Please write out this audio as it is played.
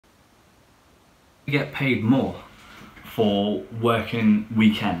get paid more for working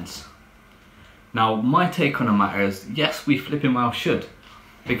weekends. Now my take on the matter is, yes, we flipping well should,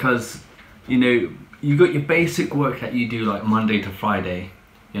 because you know, you got your basic work that you do like Monday to Friday,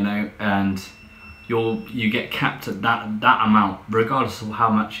 you know, and you get capped at that amount regardless of how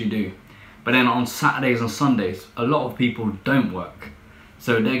much you do. But then on Saturdays and Sundays, a lot of people don't work,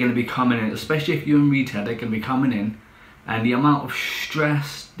 so they're going to be coming in, especially if you're in retail, they're going to be coming in, and the amount of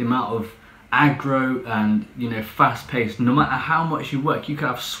stress, the amount of aggro and, you know, fast paced, no matter how much you work, you could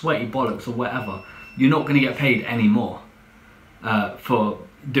have sweaty bollocks or whatever, you're not going to get paid anymore for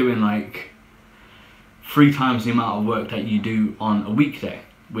doing like 3 times the amount of work that you do on a weekday,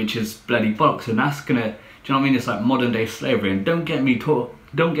 which is bloody bollocks. And that's gonna, do you know what I mean? It's like modern day slavery. And don't get me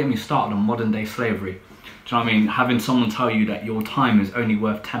started on modern day slavery. Do you know what I mean? Having someone tell you that your time is only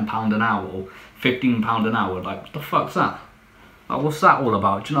worth £10 an hour or £15 an hour, like what the fuck's that? Like what's that all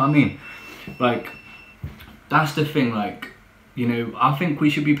about? Do you know what I mean? Like that's the thing. Like, you know, I think we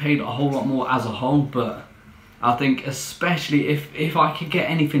should be paid a whole lot more as a whole, but I think especially if I could get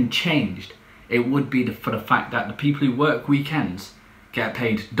anything changed, it would be for the fact that the people who work weekends get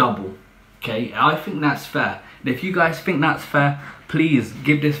paid double. Okay, I think that's fair. And if you guys think that's fair, please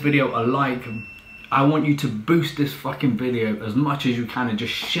give this video a like. I want you to boost this fucking video as much as you can and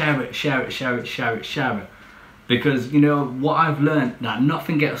just share it. Because, you know, what I've learned, that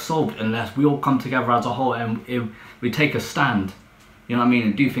nothing gets solved unless we all come together as a whole and we take a stand, you know what I mean,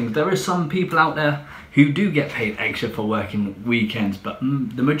 and do things. There is some people out there who do get paid extra for working weekends, but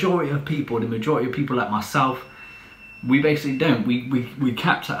the majority of people like myself, we basically don't. We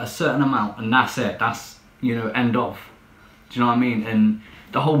capped at a certain amount and that's it. That's, you know, end of. Do you know what I mean? And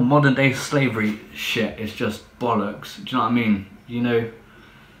the whole modern day slavery shit is just bollocks. Do you know what I mean? You know,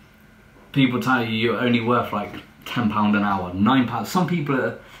 people tell you you're only worth like £10 an hour, £9. Some people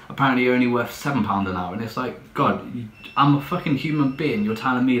are apparently only worth £7 an hour, and it's like, God, I'm a fucking human being. You're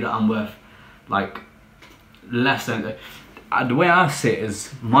telling me that I'm worth like less than. The way I see it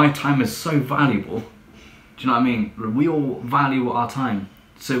is, my time is so valuable. Do you know what I mean? We all value our time,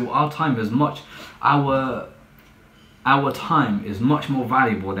 so our time is much. Our time is much more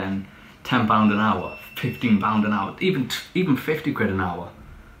valuable than £10 an hour, £15 an hour, even 50 quid an hour.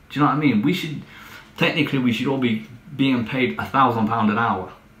 Do you know what I mean? We should, technically we should all be being paid £1,000 an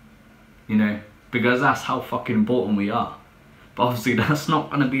hour, you know, because that's how fucking important we are. But obviously that's not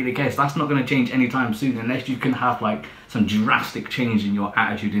going to be the case. That's not going to change anytime soon unless you can have like some drastic change in your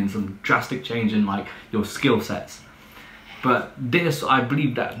attitude and some drastic change in like your skill sets. But this, I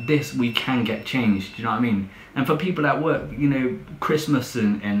believe that this we can get changed, do you know what I mean? And for people that work, you know, Christmas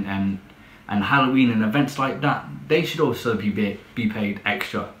and Halloween and events like that, they should also be paid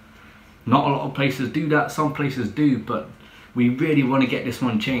extra. Not a lot of places do that, some places do, but we really want to get this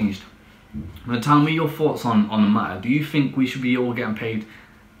one changed. Now tell me your thoughts on the matter. Do you think we should be all getting paid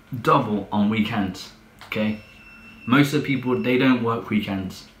double on weekends? Okay, most of the people, they don't work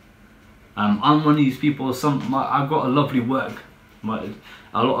weekends. I'm one of these people. I've got a lovely work, but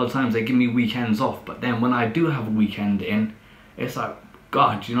a lot of times they give me weekends off, but then when I do have a weekend in, it's like,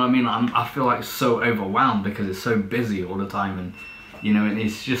 God, you know what I mean? I feel like so overwhelmed because it's so busy all the time, and you know, and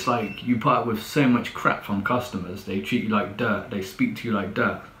it's just like you put up with so much crap from customers. They treat you like dirt. They speak to you like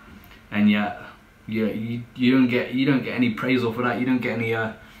dirt, and yet, yeah, you don't get any praise for that. You don't get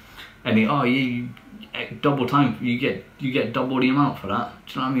any oh yeah, double time. You get double the amount for that.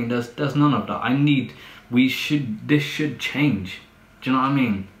 Do you know what I mean? There's none of that. This should change. Do you know what I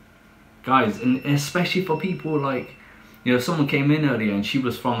mean, guys? And especially for people like, you know, someone came in earlier and she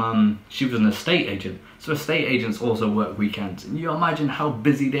was an estate agent. So estate agents also work weekends. And you imagine how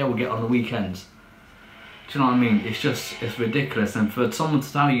busy they will get on the weekends. Do you know what I mean? It's ridiculous. And for someone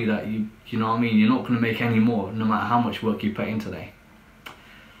to tell you that you know what I mean, you're not going to make any more no matter how much work you put in today. Do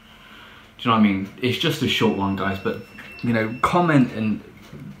you know what I mean? It's just a short one, guys. But, you know, comment and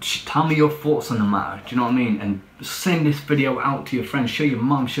tell me your thoughts on the matter. Do you know what I mean? And send this video out to your friends. Show your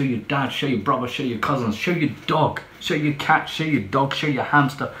mum, show your dad, show your brother, show your cousins, show your dog, show your cat, show your dog, show your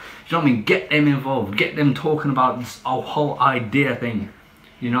hamster. Do you know what I mean? Get them involved. Get them talking about this whole idea thing.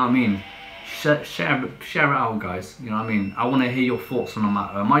 You know what I mean? Share it out, guys. You know what I mean? I want to hear your thoughts on the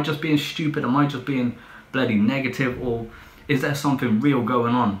matter. Am I just being stupid? Am I just being bloody negative? Or is there something real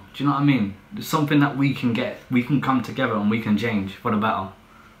going on? Do you know what I mean? There's something that we can come together and we can change for the better.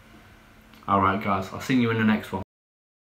 Alright guys, I'll see you in the next one.